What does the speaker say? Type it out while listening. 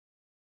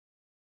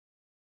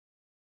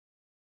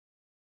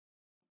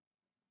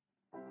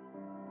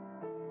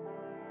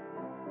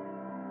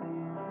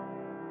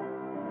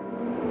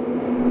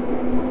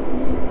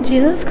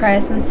Jesus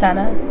Christ and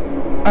Santa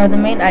are the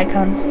main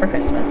icons for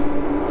Christmas.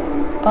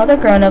 All the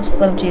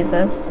grown-ups love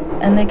Jesus,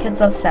 and the kids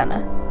love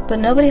Santa, but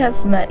nobody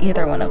has met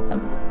either one of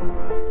them.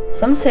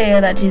 Some say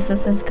that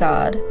Jesus is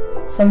God,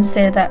 some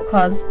say that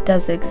Claus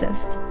does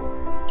exist.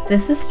 If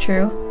this is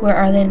true, where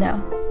are they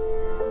now?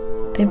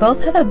 They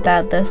both have a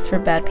bad list for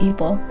bad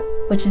people,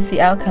 which is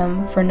the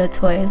outcome for no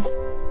toys,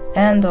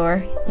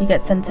 and/or you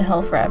get sent to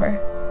hell forever.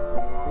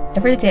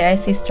 Every day I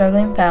see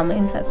struggling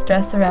families that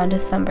stress around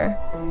December.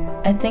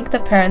 I think the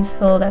parents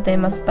feel that they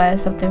must buy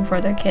something for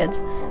their kids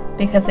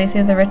because they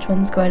see the rich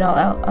ones going all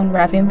out on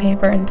wrapping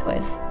paper and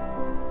toys.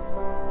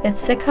 It's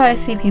sick how I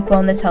see people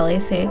on the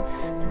telly say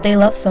that they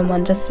love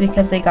someone just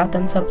because they got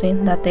them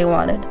something that they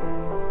wanted.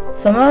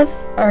 Some of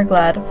us are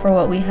glad for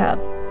what we have.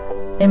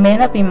 It may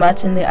not be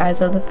much in the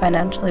eyes of the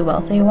financially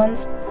wealthy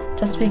ones,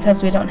 just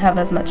because we don't have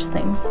as much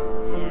things.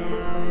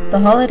 The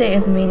holiday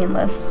is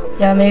meaningless.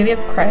 Yeah, maybe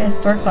if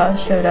Christ or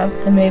Claus showed up,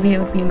 then maybe it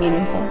would be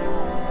meaningful.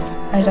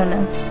 I don't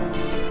know.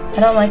 I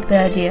don't like the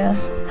idea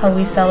how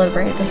we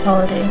celebrate this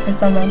holiday for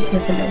someone who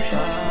is a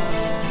no-show.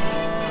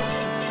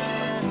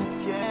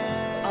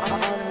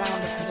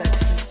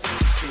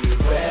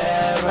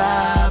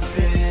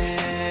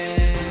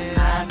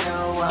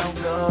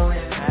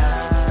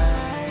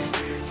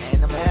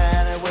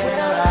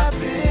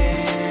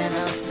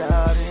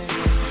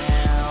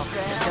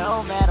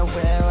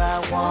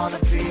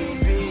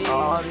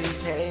 All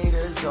these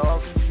haters all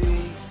can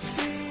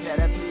see that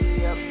I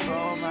be up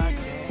for my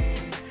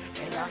game,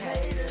 and our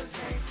haters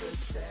ain't the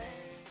same.